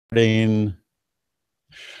Hi,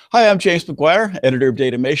 I'm James McGuire, editor of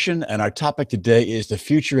Datamation, and our topic today is the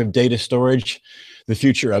future of data storage, the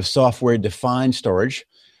future of software-defined storage.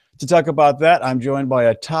 To talk about that, I'm joined by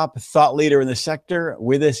a top thought leader in the sector.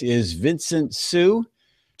 With us is Vincent Su,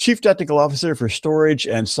 Chief Technical Officer for Storage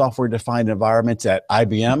and Software-Defined Environments at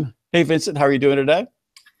IBM. Hey, Vincent, how are you doing today?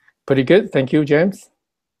 Pretty good. Thank you, James.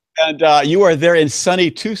 And you are there in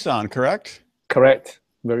sunny Tucson, correct? Correct.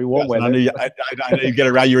 Very warm Yes, and weather. I know you get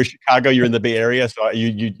around. You're in Chicago. You're in the Bay Area, so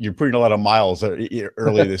you're putting a lot of miles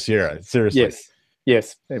early this year. Seriously. Yes.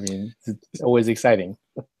 Yes. I mean, it's always exciting.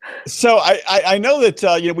 So I know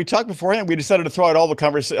that we talked beforehand. We decided to throw out all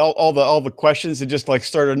the all the questions and just like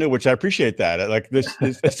start anew, which I appreciate that. Like this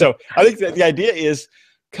so I think that the idea is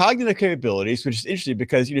cognitive capabilities, which is interesting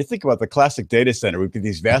because you think about the classic data center. We've got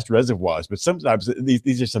these vast reservoirs, but sometimes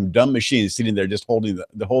these are some dumb machines sitting there just holding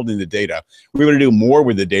the data. We want to do more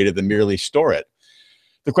with the data than merely store it.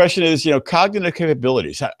 The question is, cognitive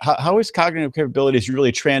capabilities. How is cognitive capabilities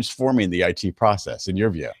really transforming the IT process in your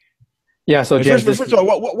view? Yeah. So James, first of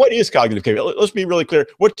all, what is cognitive capability? Let's be really clear.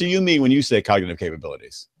 What do you mean when you say cognitive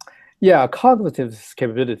capabilities? Yeah, cognitive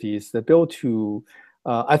capabilities. They're built to,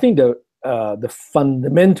 I think the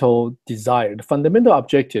fundamental desire, the fundamental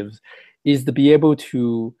objectives, is to be able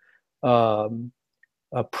to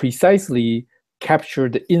precisely capture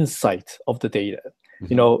the insight of the data.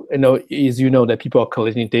 Mm-hmm. As you know that people are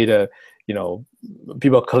collecting data.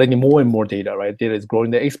 People are collecting more and more data, right? Data is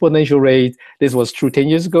growing at exponential rate. This was true 10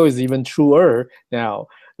 years ago, is even truer now.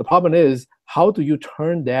 The problem is, how do you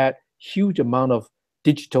turn that huge amount of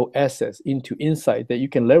digital assets into insight that you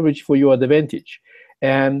can leverage for your advantage?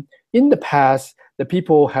 And in the past, the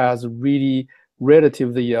people has really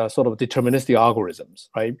relatively sort of deterministic algorithms,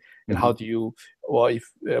 right? And how do you, well, if,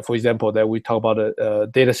 for example, that we talk about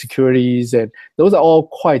data securities, and those are all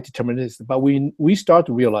quite deterministic. But we start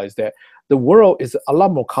to realize that the world is a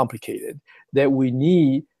lot more complicated, that we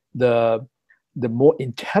need the more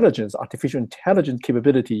intelligence, artificial intelligence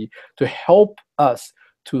capability to help us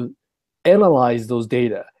to analyze those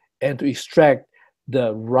data and to extract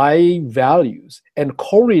the right values and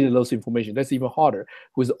correlate those information. That's even harder.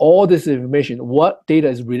 With all this information, what data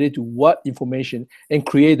is related to what information, and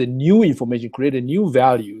create the new information, create the new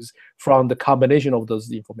values from the combination of those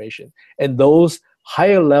information. And those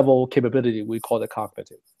higher level capability, we call the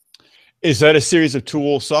cognitive. Is that a series of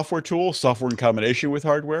software in combination with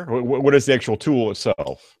hardware? What is the actual tool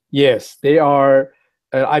itself? Yes, they are.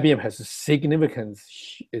 IBM has a significant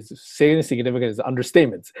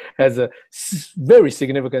understatement, has a very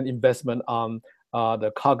significant investment on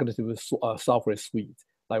the cognitive software suite,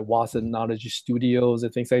 like Watson Knowledge Studios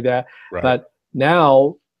and things like that. Right. But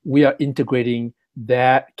now we are integrating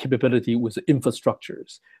that capability with the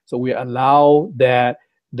infrastructures. So we allow that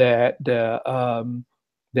the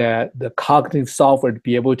cognitive software to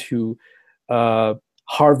be able to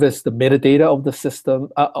harvest the metadata of the system,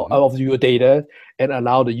 of your data, and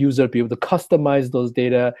allow the user to be able to customize those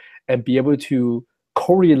data and be able to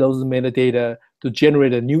correlate those metadata to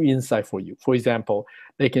generate a new insight for you. For example,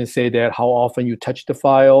 they can say that how often you touch the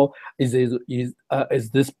file, is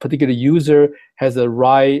this particular user has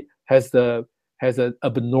an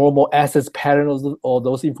abnormal access pattern or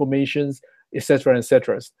those informations, etc.,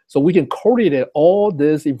 etc. So we can correlate all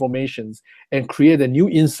these informations and create a new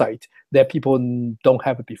insight that people don't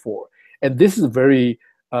have before. And this is very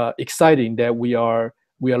exciting, that we are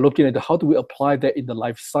looking at how do we apply that in the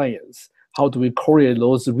life science? How do we correlate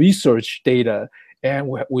those research data? And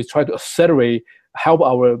we try to help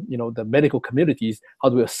our the medical communities. How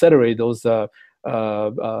do we accelerate those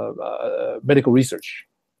medical research?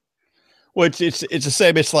 Well, it's the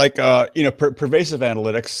same. It's like pervasive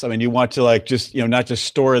analytics. I mean, you want to not just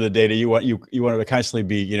store the data. You want to constantly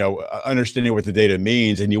be understanding what the data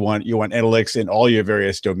means, and you want analytics in all your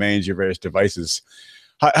various domains, your various devices.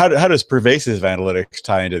 How does pervasive analytics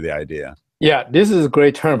tie into the idea? Yeah, this is a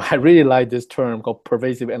great term. I really like this term called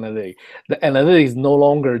pervasive analytics. The analytics is no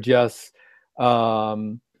longer just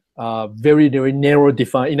very, very narrow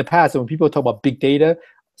defined. In the past, when people talk about big data,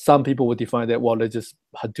 some people would define that, well, let's just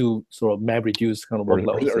do sort of MapReduce kind of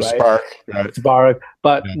workloads, or right? Spark. Right. Spark,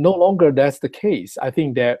 but no longer that's the case. I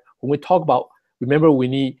think that when we talk about, remember, we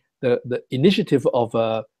need the initiative of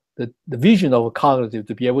the vision of a cognitive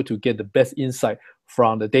to be able to get the best insight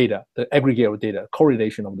from the data, the aggregate of data,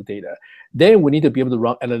 correlation of the data. Then we need to be able to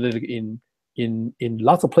run analytics in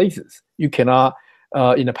lots of places. You cannot,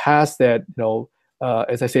 in the past, that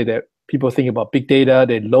as I say, that people think about big data,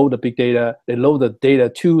 they load the big data, they load the data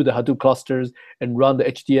to the Hadoop clusters and run the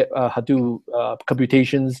Hadoop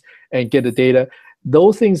computations and get the data.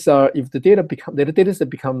 those things are, if the data set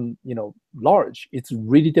become large, it's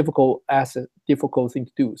really difficult thing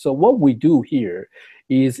to do. So what we do here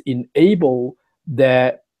is enable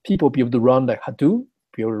that people be able to run like Hadoop,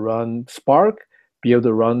 be able to run Spark, be able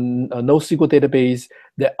to run a NoSQL database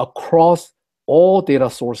that across all data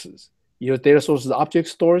sources. Your data sources object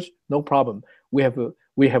storage, no problem. We have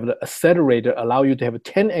the accelerator allow you to have a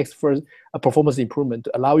 10x first performance improvement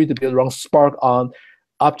to allow you to be able to run Spark on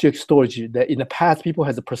object storage. That in the past people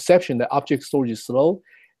has a perception that object storage is slow,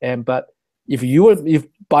 but if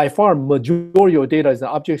by far majority of your data is in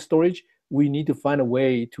object storage, we need to find a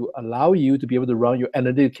way to allow you to be able to run your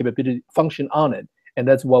analytic capability function on it. And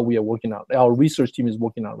that's what we are working on. Our research team is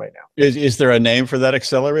working on right now. Is there a name for that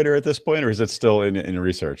accelerator at this point, or is it still in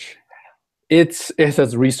research? It's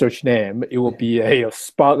a research name. It will be a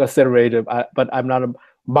Spark accelerator, but I'm not a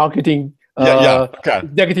marketing okay.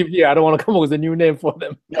 executive here. I don't want to come up with a new name for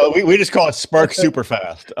them. No, we just call it Spark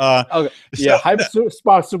Superfast. Okay.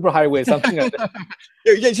 Spark Superhighway, something like that.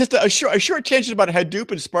 Yeah, just a short tangent about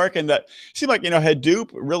Hadoop and Spark, and that seemed like Hadoop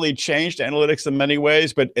really changed analytics in many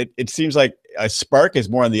ways, but it seems like Spark is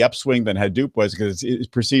more on the upswing than Hadoop was, because it's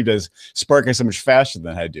perceived as Spark is so much faster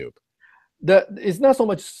than Hadoop. It's not so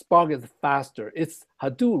much Spark is faster. It's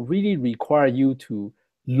Hadoop really require you to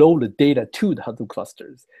load the data to the Hadoop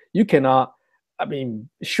clusters. You cannot.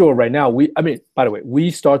 Sure. Right now, by the way, we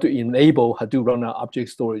start to enable Hadoop run on object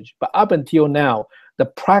storage, but up until now,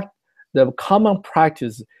 the common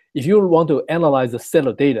practice, if you want to analyze a set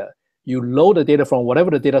of data, you load the data from whatever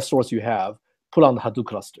the data source you have, put on the Hadoop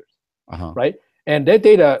clusters, right? And that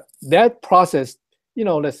data, that process,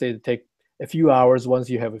 let's say it take a few hours once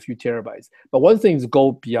you have a few terabytes. But once things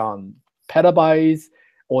go beyond petabytes,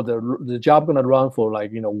 or the job gonna run for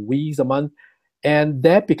weeks, a month, and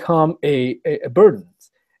that become a burden.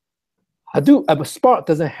 Hadoop, Spark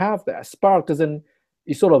doesn't have that. Spark doesn't.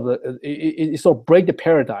 It sort of break the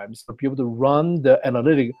paradigms for people to run the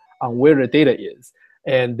analytic on where the data is,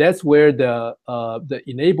 and that's where the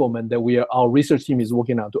enablement that our research team is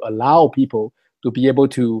working on to allow people to be able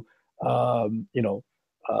to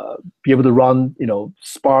be able to run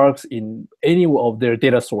Sparks in any of their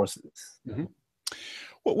data sources. Mm-hmm.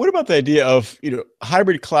 What about the idea of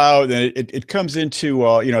hybrid cloud? And it comes into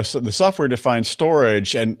so the software-defined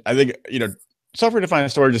storage, and I think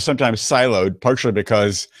software-defined storage is sometimes siloed, partially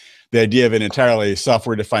because the idea of an entirely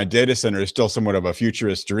software-defined data center is still somewhat of a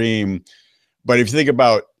futurist dream. But if you think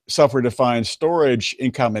about software-defined storage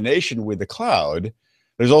in combination with the cloud,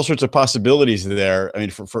 there's all sorts of possibilities there.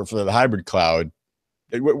 For the hybrid cloud,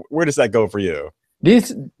 where does that go for you?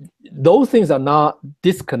 Those things are not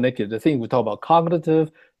disconnected. The thing we talk about,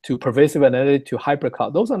 cognitive to pervasive analytics to hybrid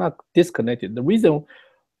cloud, those are not disconnected. The reason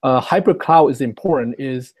hybrid cloud is important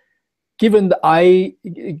is, given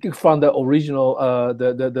from the original,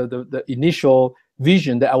 the initial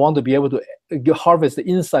vision that I want to be able to harvest the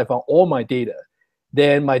insight from all my data,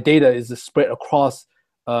 then my data is spread across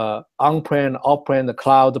on-prem, off-prem, the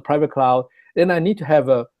cloud, the private cloud. Then I need to have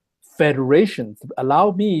a federation to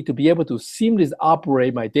allow me to be able to seamlessly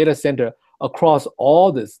operate my data center across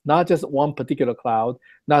all this, not just one particular cloud,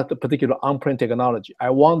 not the particular on-prem technology. I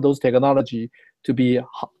want those technology to be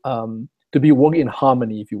working in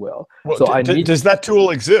harmony, if you will. Well, so does that tool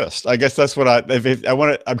exist? I guess that's what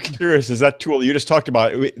I'm curious. Is that tool you just talked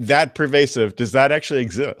about that pervasive? Does that actually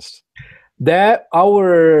exist? That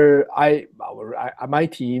my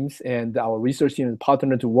teams and our research team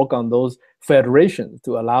partner to work on those federations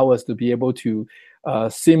to allow us to be able to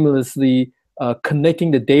seamlessly connecting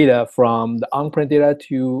the data from the on-prem data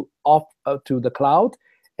to the cloud,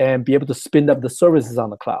 and be able to spin up the services on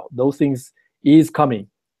the cloud. Those things is coming.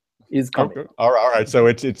 Okay. All right. So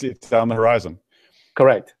it's on the horizon.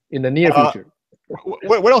 Correct. In the near future.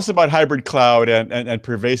 What else about hybrid cloud and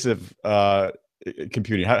pervasive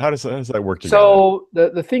computing? How does that work together? So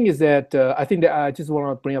the thing is that I think that I just want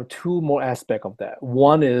to bring up two more aspects of that.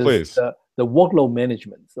 One is the workload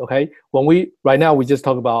management. Okay, right now we just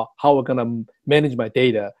talk about how we're gonna manage my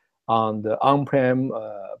data on the on-prem,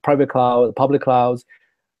 private cloud, public clouds,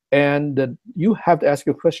 and you have to ask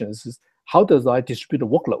your questions: is how does I distribute the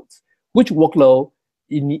workloads? Which workload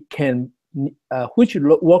which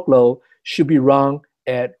workload should be run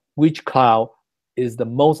at which cloud is the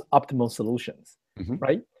most optimal solutions,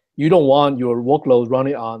 right? You don't want your workload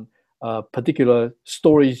running on particular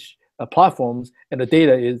storage platforms, and the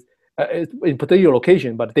data is in particular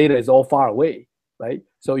location, but the data is all far away, right?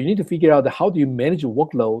 So you need to figure out how do you manage your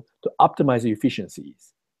workload to optimize the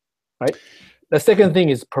efficiencies, right? The second thing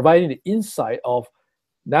is providing the insight of,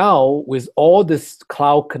 now with all this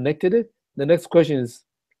cloud connected, the next question is,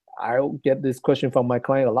 I'll get this question from my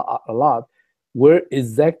client a lot. where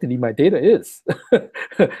exactly my data is.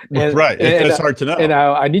 Right. It's hard to know. And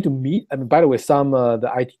I need to meet. I mean, by the way, some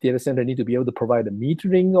the IT data center need to be able to provide the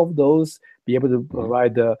metering of those, be able to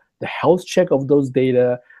provide the health check of those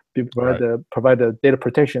data, provide the data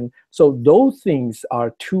protection. So those things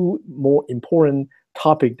are two more important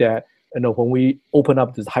topic that when we open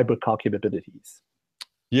up these hybrid cloud capabilities.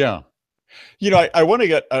 Yeah. I want to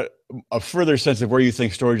get a further sense of where you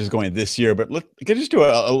think storage is going this year, but can you just do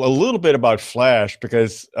a little bit about Flash,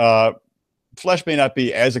 because Flash may not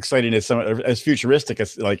be as exciting as futuristic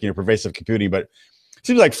as pervasive computing, but it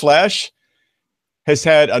seems like Flash has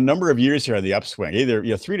had a number of years here on the upswing,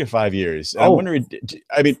 either 3 to 5 years. I'm wondering,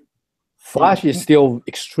 Flash is still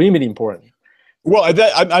extremely important. Well,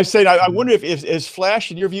 I'm saying I wonder if is Flash,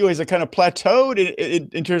 in your view, has it kind of plateaued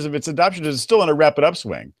in terms of its adoption? Is it still on a rapid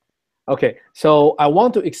upswing? Okay, so I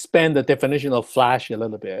want to expand the definition of Flash a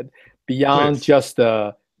little bit beyond just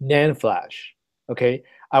the NAND Flash. Okay,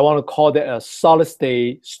 I want to call that a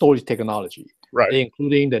solid-state storage technology, right?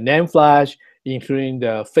 Including the NAND Flash, including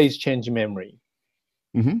the phase change memory.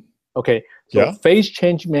 Mm-hmm. Okay, so phase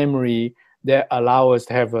change memory that allow us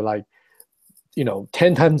to have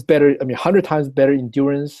 10 times better, 100 times better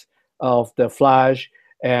endurance of the Flash,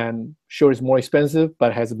 and sure it's more expensive,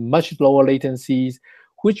 but has much lower latencies,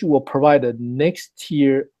 which will provide the next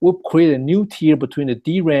tier, will create a new tier between the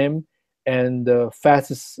DRAM and the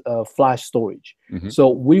fastest Flash storage. Mm-hmm. So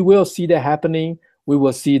we will see that happening. We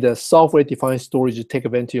will see the software-defined storage take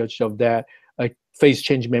advantage of that phase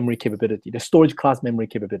change memory capability, the storage class memory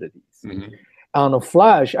capabilities. Mm-hmm. On the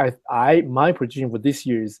Flash, my prediction for this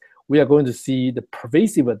year is we are going to see the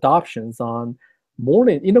pervasive adoptions on more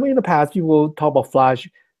than, in the past, people talk about Flash,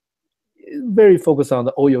 very focused on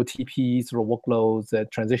the OLTP sort of workloads,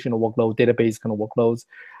 transitional workload, database kind of workloads.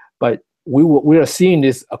 But we are seeing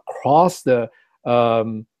this across the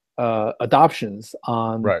adoptions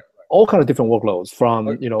on all kinds of different workloads from,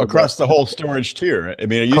 across the whole storage tier. I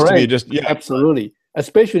mean, it used to be just, absolutely.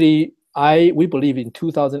 Especially, we believe in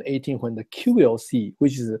 2018 when the QLC,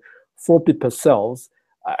 which is 4-bit per cells,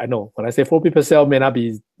 I know when I say 4-bit per cell may not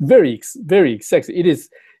be very, very sexy. It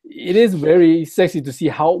is very sexy to see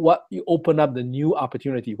what you open up the new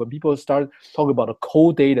opportunity when people start talking about the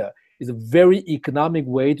cold data. Is a very economic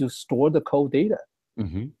way to store the cold data.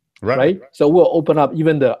 Mm-hmm. Right. So we'll open up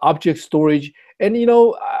even the object storage, and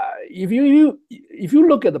if you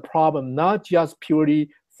look at the problem not just purely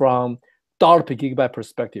from dollar per gigabyte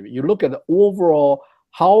perspective, you look at the overall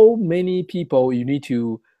how many people you need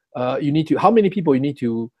to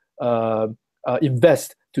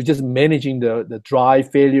invest to just managing the drive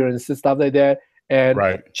failure and stuff like that,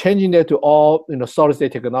 and changing that to all solid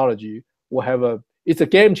state technology will have it's a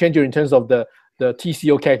game changer in terms of the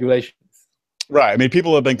TCO calculations. Right. I mean,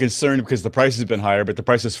 people have been concerned because the price has been higher, but the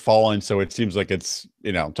price has fallen, so it seems like it's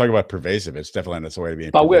talking about pervasive. It's definitely on its way to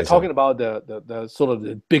being. But we're talking about the sort of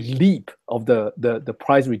the big leap of the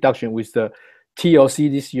price reduction with the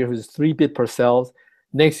TLC this year is 3-bit per cell.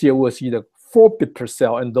 Next year we'll see the 4-bit per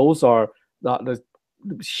cell, and those are the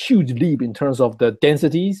huge leap in terms of the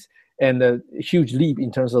densities and the huge leap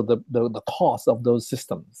in terms of the cost of those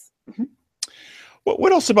systems. Mm-hmm.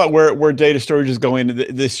 What else about where data storage is going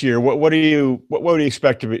this year? What do you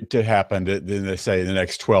expect to happen in the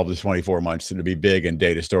next 12 to 24 months to be big in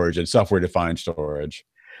data storage and software defined storage?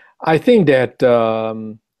 I think that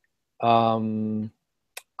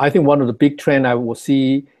I think one of the big trends I will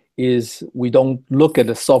see is we don't look at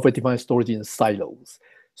the software defined storage in silos.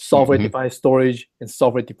 Software defined storage and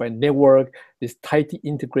software defined network, these tight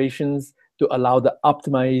integrations to allow the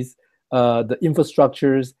optimize the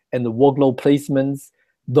infrastructures and the workload placements,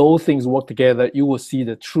 those things work together, you will see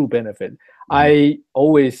the true benefit. I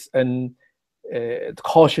always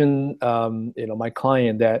caution my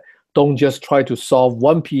client that don't just try to solve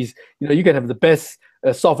one piece. You can have the best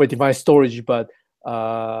software-defined storage, but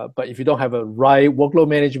if you don't have a right workload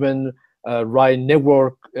management, right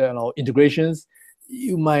network integrations,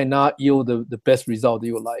 you might not yield the best result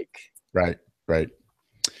you would like. Right.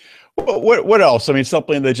 What else? I mean,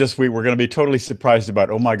 something that we're going to be totally surprised about.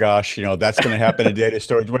 Oh my gosh, that's going to happen in data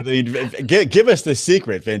storage. Give us the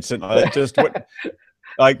secret, Vincent. What's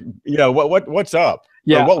up?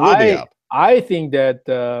 Yeah, what will be up? I think that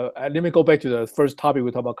let me go back to the first topic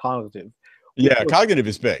we talked about, cognitive. Yeah, cognitive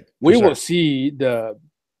is big. We will see the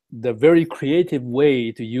very creative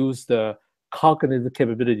way to use the cognitive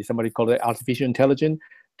capability. Somebody called it artificial intelligence.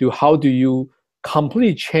 How do you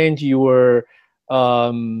completely change your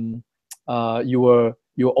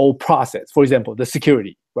old process? For example, the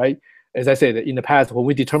security, right? As I said, in the past, when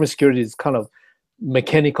we determine security is kind of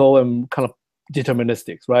mechanical and kind of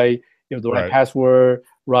deterministic, right? you have the right password,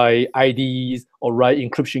 right IDs, or right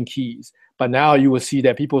encryption keys. But now you will see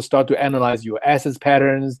that people start to analyze your access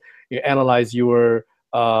patterns, you analyze your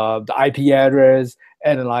the IP address,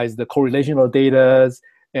 analyze the correlation of data,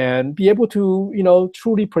 and be able to,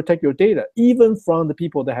 truly protect your data, even from the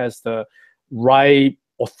people that has the right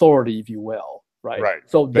authority, if you will, right? Right.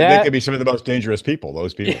 So they can be some of the most dangerous people,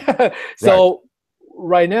 those people. Yeah. So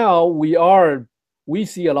right now we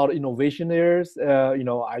see a lot of innovation there.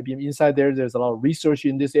 IBM Inside there's a lot of research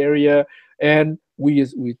in this area, and we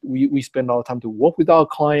spend a lot of time to work with our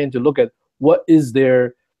client to look at what is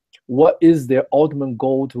their ultimate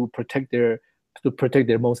goal to protect their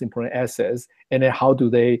most important assets, and then how do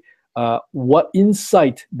they what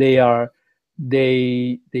insight they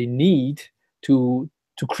need to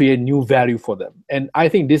create new value for them. And I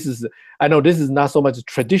think I know this is not so much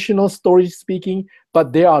traditional storage speaking,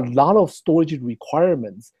 but there are a lot of storage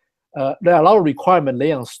requirements. There are a lot of requirements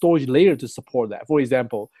laid on storage layer to support that. For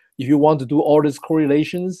example, if you want to do all these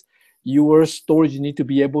correlations, your storage need to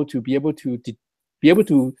be able to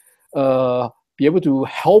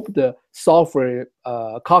help the software,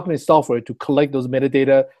 cognitive software, to collect those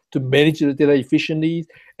metadata, to manage the data efficiently.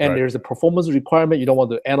 And there's a performance requirement. You don't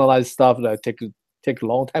want to analyze stuff that take a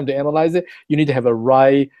long time to analyze it. You need to have a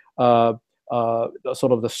right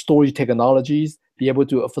sort of the storage technologies, be able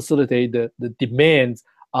to facilitate the demands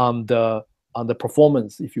on the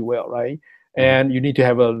performance, if you will, right? And you need to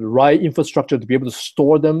have a right infrastructure to be able to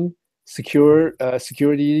store them,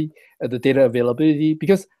 security, the data availability.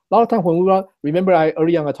 Because a lot of times when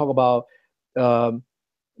early on I talked about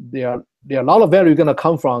there are a lot of value going to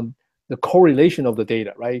come from the correlation of the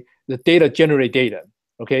data, right? The data generate data,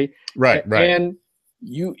 okay? Right. And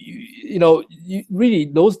you really,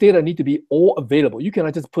 those data need to be all available. You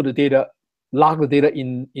cannot just lock the data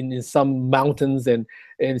in some mountains and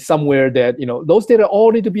somewhere that, those data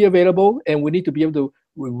all need to be available, and we need to be able to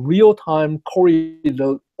real time correlate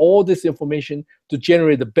all this information to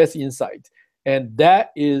generate the best insight. And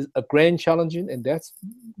that is a grand challenge, and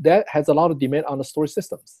that has a lot of demand on the storage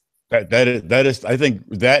systems. That is I think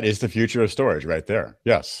that is the future of storage right there.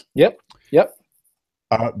 Yes. Yep.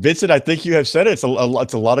 Vincent, I think you have said it. It's a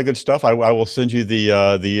lot of good stuff. I will send you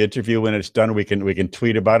the interview when it's done. We can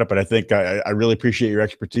tweet about it. But I think I really appreciate your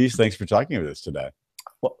expertise. Thanks for talking with us today.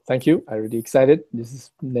 Well, thank you. I'm really excited. This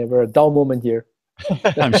is never a dull moment here.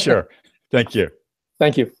 I'm sure. Thank you.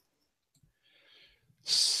 Thank you.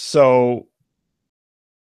 So